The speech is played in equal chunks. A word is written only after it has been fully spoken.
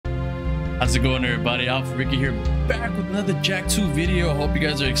How's it going, everybody? AlphaRique here, back with another Jak II video. Hope you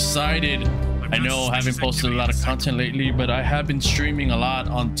guys are excited. I know I haven't posted a lot of content lately, but I have been streaming a lot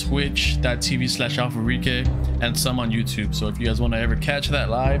on twitch.tv/AlphaRique and some on YouTube. So if you guys want to ever catch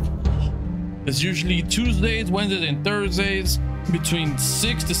that live, it's usually Tuesdays, Wednesdays, and Thursdays between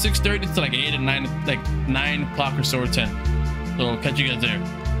 6 to 6:30 to like 8 and 9, like 9 o'clock or so, or 10. So catch you guys there.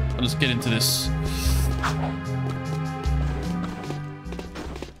 Let's get into this.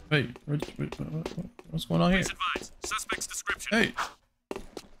 Wait, what's going on here? Suspect's description. Hey, who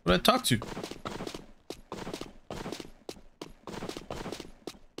did I talk to? What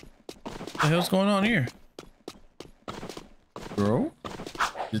the hell's going on here? Bro?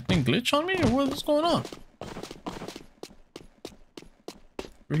 Did this thing glitch on me or what's going on?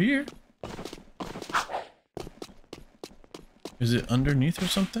 We're here. Is it underneath or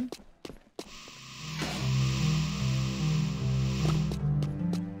something?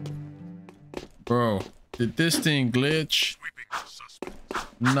 Bro, did this thing glitch?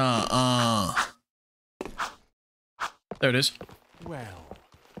 Nah, there it is. Well,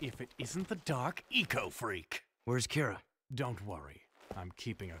 if it isn't the dark eco freak. Where's Kira? Don't worry, I'm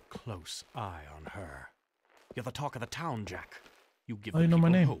keeping a close eye on her. You're the talk of the town, Jak. You give the you know my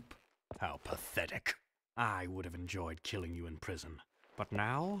people name. hope. How pathetic. I would have enjoyed killing you in prison, but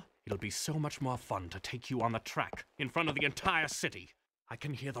now it'll be so much more fun to take you on the track in front of the entire city. I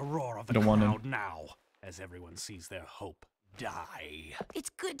can hear the roar of the crowd now as everyone sees their hope die. It's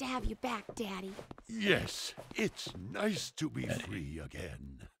good to have you back, Daddy. Yes, it's nice to be free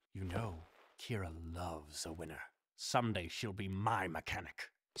again. You know, Kira loves a winner. Someday she'll be my mechanic.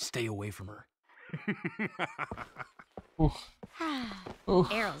 Stay away from her.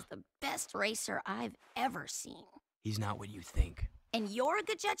 Errol's the best racer I've ever seen. He's not what you think. And you're a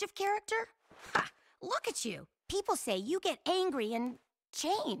good judge of character? Ha! Look at you. People say you get angry and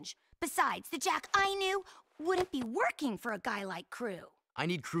change. Besides, the Jak I knew wouldn't be working for a guy like Crew. I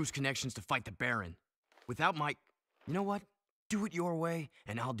need Crew's connections to fight the Baron. Without my... You know what? Do it your way,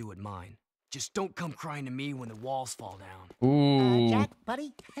 and I'll do it mine. Just don't come crying to me when the walls fall down. Ooh. Jak,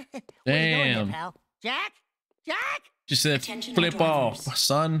 buddy? Damn. Where you going there, pal? Jak? Jak? She said, Attention flip all off, drivers.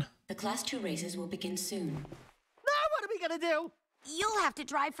 son. The Class 2 races will begin soon. Now what are we gonna do? You'll have to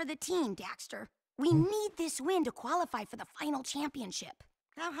drive for the team, Daxter. We need this win to qualify for the final championship.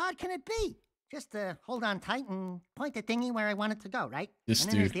 How hard can it be? Just hold on tight and point the thingy where I want it to go, right? This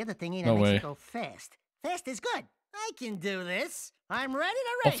and then there's dude. the other thingy that No makes way. it go fast. Fast is good. I can do this. I'm ready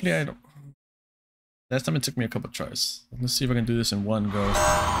to race. Hopefully I don't. Last time it took me a couple tries. Let's see if I can do this in one go.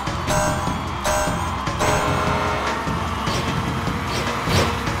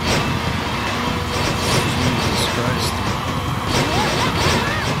 Jesus Christ.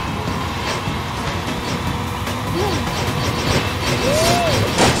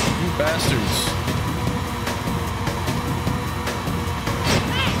 You bastards.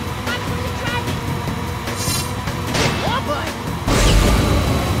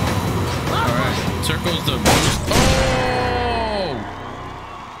 Alright, circles the boost. Oh!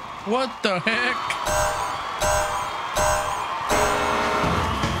 What the heck?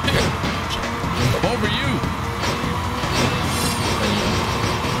 Over you.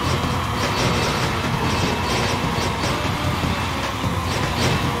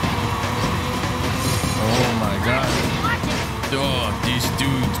 Oh my god. Oh, these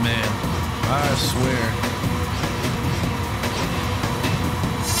dudes, man. I swear.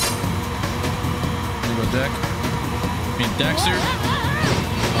 Here we go, Dak. I mean, Daxter.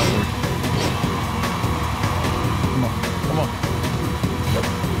 Upward. Come on, come on.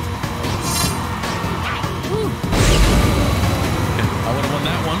 Okay, I would have won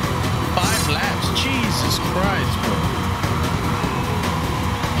that one. 5 laps. Jesus Christ, bro.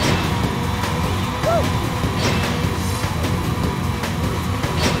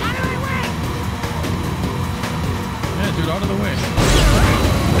 Yeah, dude, out of the way.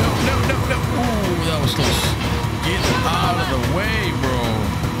 No, no, no, no. Ooh, that was close. Get out of the way, bro.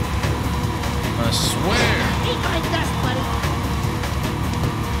 I swear. Eat my dust, buddy.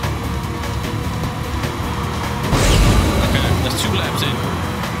 Okay, that's 2 laps in.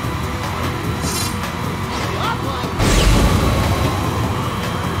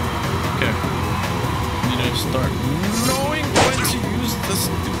 Okay. Need to start knowing when to use the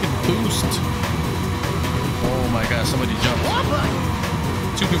stupid boost. Oh my god, somebody jumped.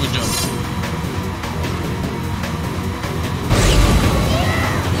 2 people jumped.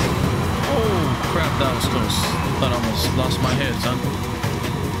 Oh crap, that was close. Thought I almost lost my head, son.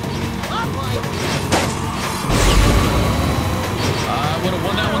 I would have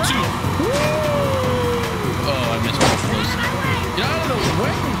won that one too. Oh, I missed both of those. Get out of the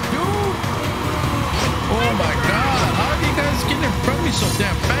way, dude. Oh my god, how are you guys getting in front of me so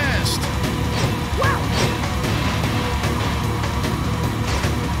damn fast? Wow.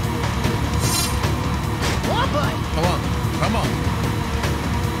 Oh boy. Come on, come on.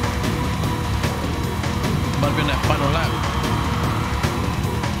 Might have been that final lap.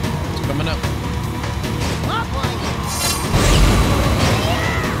 It's coming up. Oh boy.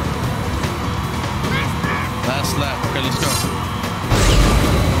 Last lap. Okay, let's go.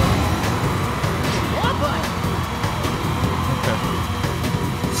 Oh boy. Okay.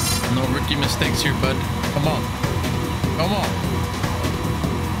 No rookie mistakes here, bud. Come on. Come on.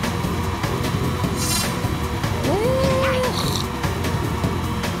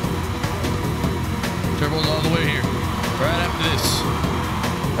 Turbo's all the way here. Right after this.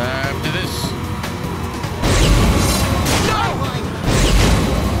 After this. No.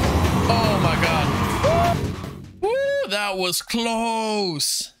 Oh my god. Woo, that was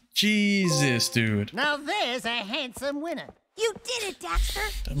close. Jesus, dude. Now there's a handsome winner. You did it, Daxter.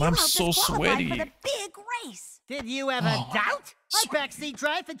 Damn, I'm so sweaty. For the big race. Did you ever doubt? I backseat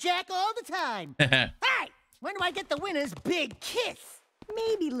drive for Jak all the time. Hey, when do I get the winner's big kiss?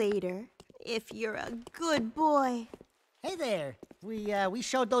 Maybe later, if you're a good boy. Hey there. We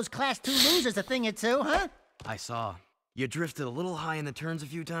showed those Class 2 losers a thing or two, huh? I saw. You drifted a little high in the turns a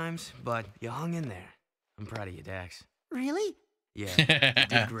few times, but you hung in there. I'm proud of you, Dax. Really? Yeah, you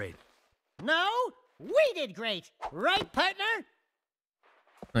did great. No, we did great. Right, partner?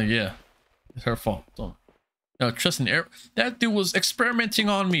 Yeah, it's her fault. Don't. No, trust in air. That dude was experimenting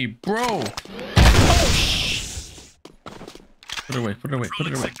on me, bro. Oh, put it away. Put it away. Put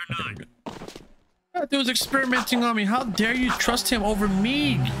it away. Okay, we're good. That dude was experimenting on me. How dare you trust him over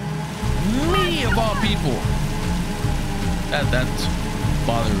me? Me of all people. That's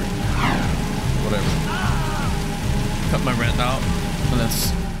bothering. Whatever. Cut my rant out. And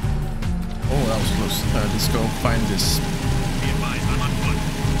let's. Oh, that was close. Let's go find this. Be advised, I'm on foot.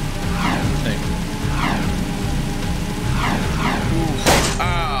 Thing.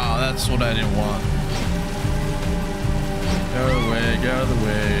 Ah, that's what I didn't want. Get out of the way, get out of the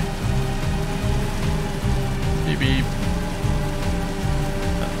way. Beep beep.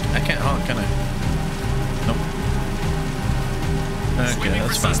 I can't honk, can I? Nope. Okay,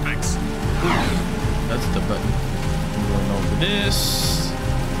 that's fine. Suspects. That's the button. I'm going over this.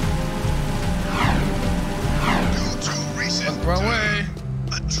 Wrong way.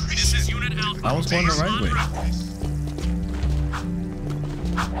 This is Unit Alpha. I was going the right way.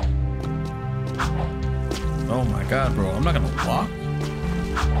 Oh my god, bro. I'm not gonna walk.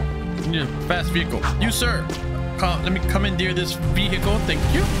 I need a fast vehicle. You, sir. Let me commandeer this vehicle. Thank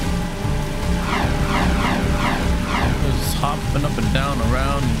you. Just hopping up and down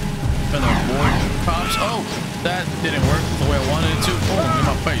around. Trying to avoid cops. Oh, that didn't work the way I wanted it to. Oh, in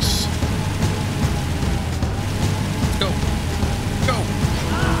my face. Go. Go.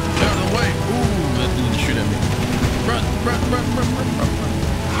 Get out of the way. Ooh, that didn't shoot at me. Run, run, run, run, run, run, run.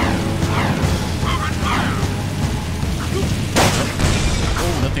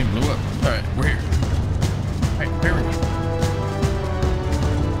 Oh, that thing blew up. All right, we're here. All right, here we go.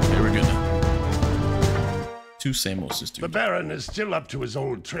 Okay, we're good now. Two Samoses, dude. The Baron is still up to his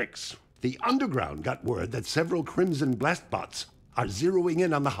old tricks. The Underground got word that several Crimson Blastbots are zeroing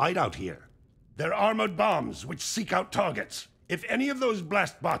in on the hideout here. They're armored bombs which seek out targets. If any of those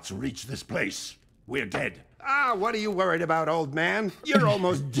Blastbots reach this place, we're dead. Ah, what are you worried about, old man? You're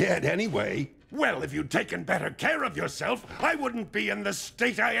almost dead anyway. Well, if you'd taken better care of yourself, I wouldn't be in the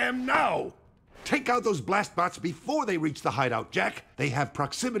state I am now. Take out those Blastbots before they reach the hideout, Jak. They have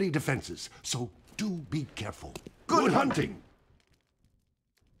proximity defenses, so do be careful. Good hunting.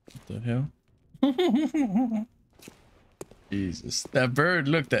 What the hell? Jesus. That bird,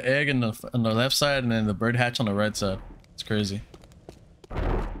 look, the egg on the left side and then the bird hatch on the right side. It's crazy. What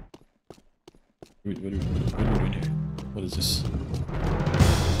are we doing here? What is this?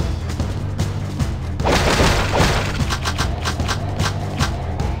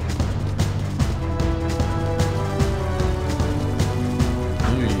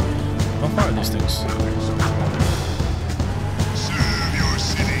 How far are these things? Serve your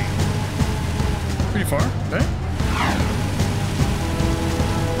city. Pretty far, okay?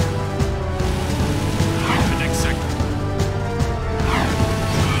 The next sector.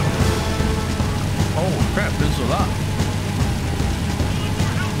 Oh crap, there's a lot.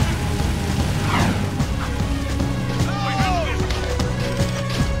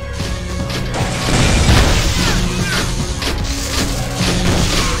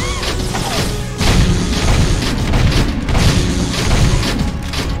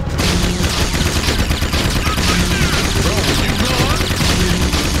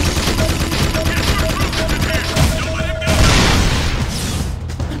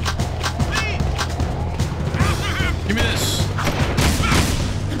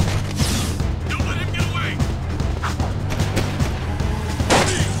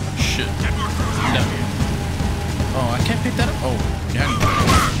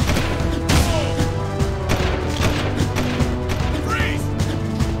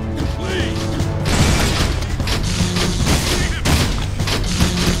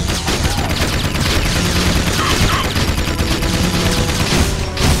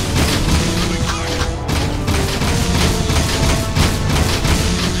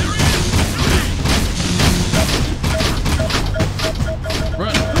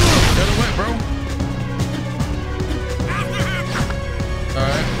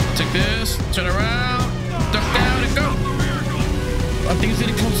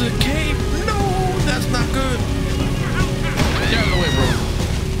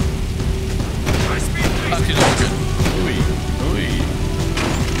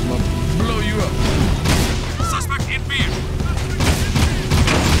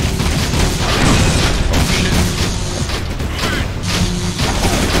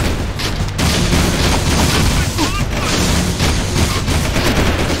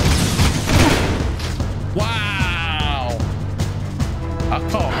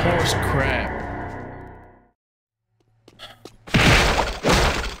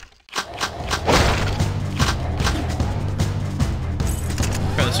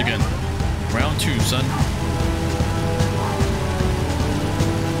 this again. Round 2, son.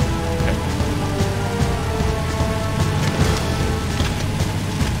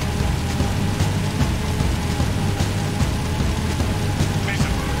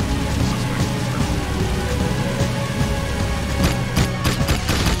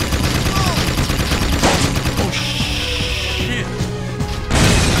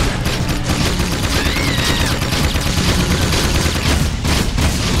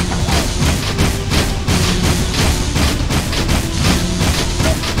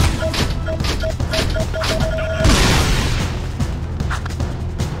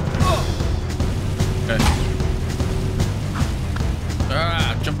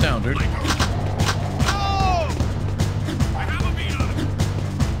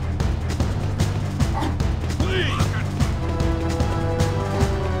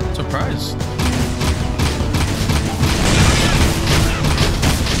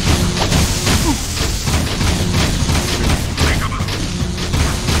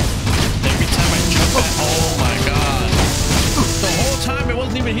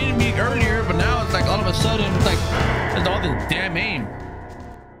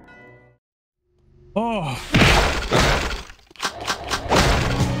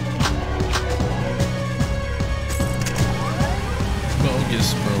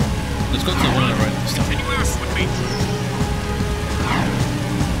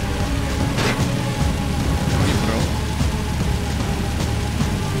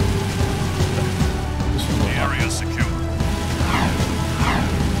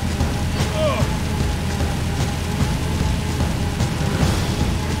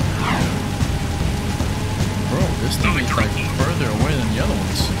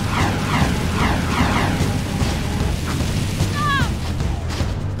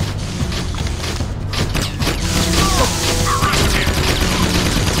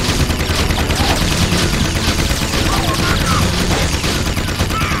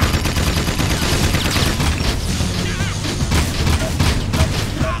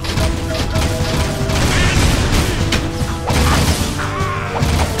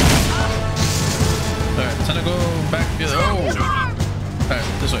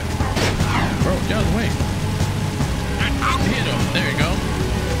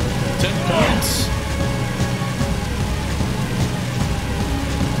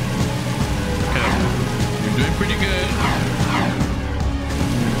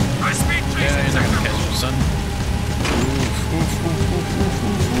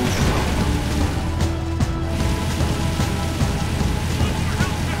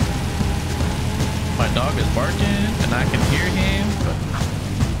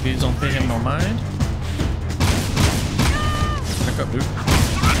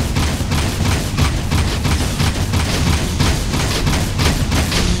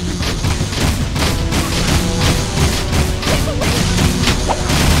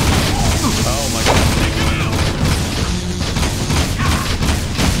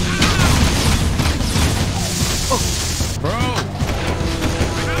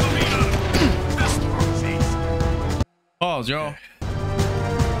 Y'all.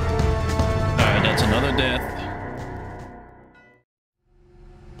 Alright, that's another death.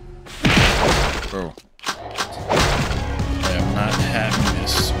 Bro. I am not having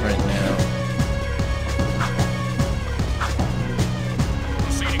this right now.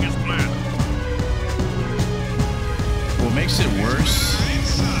 Proceeding as planned. What makes it worse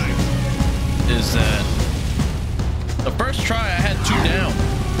is that the first try I had 2 down.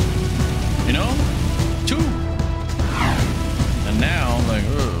 You know? 2. And now I'm like,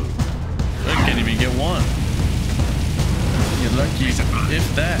 oh, I can't even get 1. You're lucky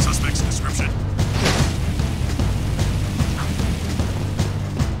if that. Suspect's description.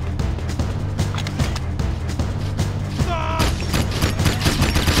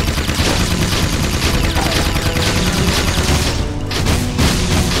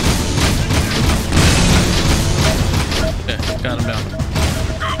 Okay, got him down.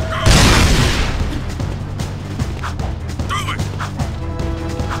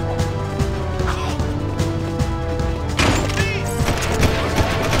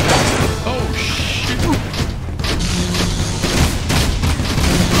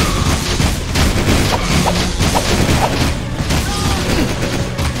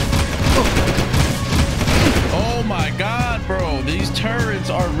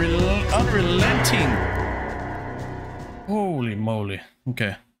 Holy moly.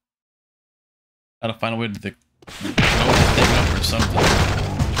 Okay. Gotta find a way to blow that thing up or something.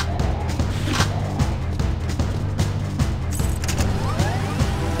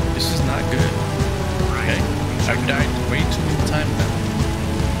 This is not good. Okay. I've died way too many times now.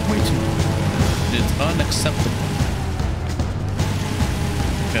 way too much. It is unacceptable.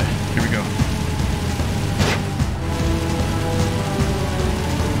 Okay, here we go.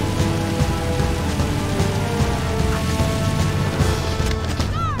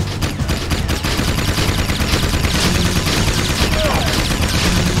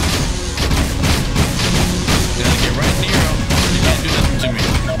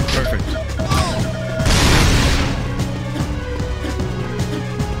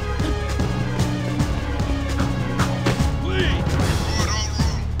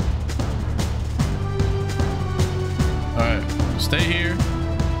 Stay here.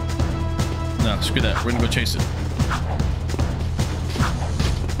 No, screw that. We're gonna go chase it.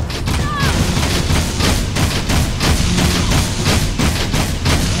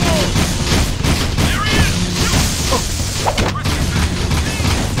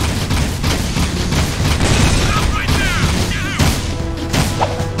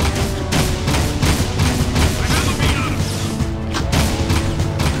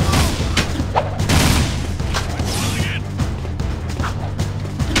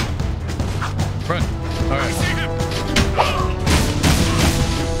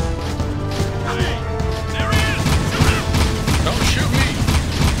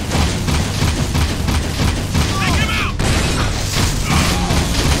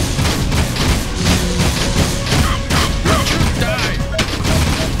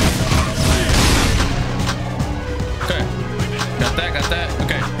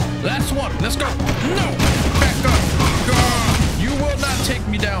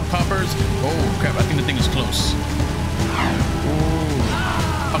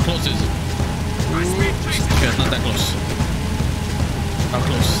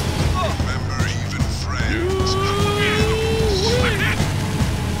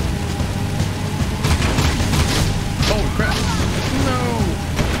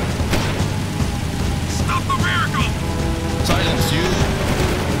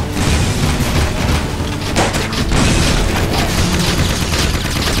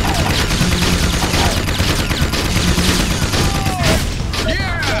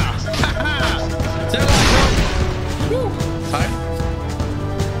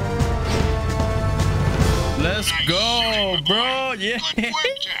 Good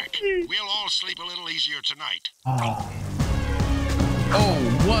work, Jak. We'll all sleep a little easier tonight. Oh,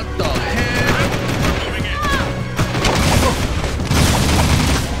 what the heck?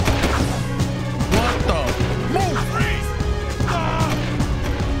 What the? Move!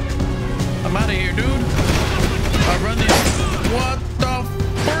 I'm out of here, dude. I run these. What the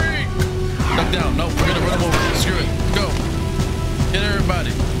freak? Duck down. No, we're gonna run them over. Screw it. Go. Get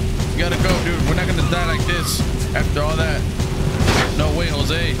everybody. You gotta go, dude. We're not gonna die like this after all that. No way,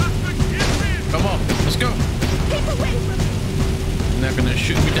 Jose. Come on, let's go. You're not gonna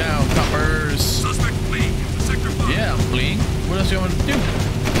shoot me down, coppers. Suspect fleeing into sector 5. Yeah, I'm fleeing. What else you want to do?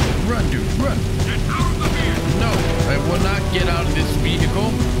 Run, dude, run. Get out of the vehicle. No, I will not get out of this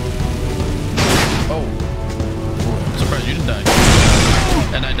vehicle. Oh. I'm surprised you didn't die.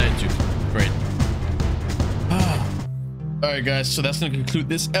 And I died too. Great. Alright guys, so that's gonna conclude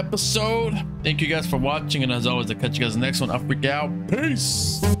this episode. Thank you guys for watching, and as always, I'll catch you guys in the next one. AlphaRique out.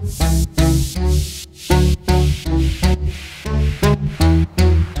 Peace.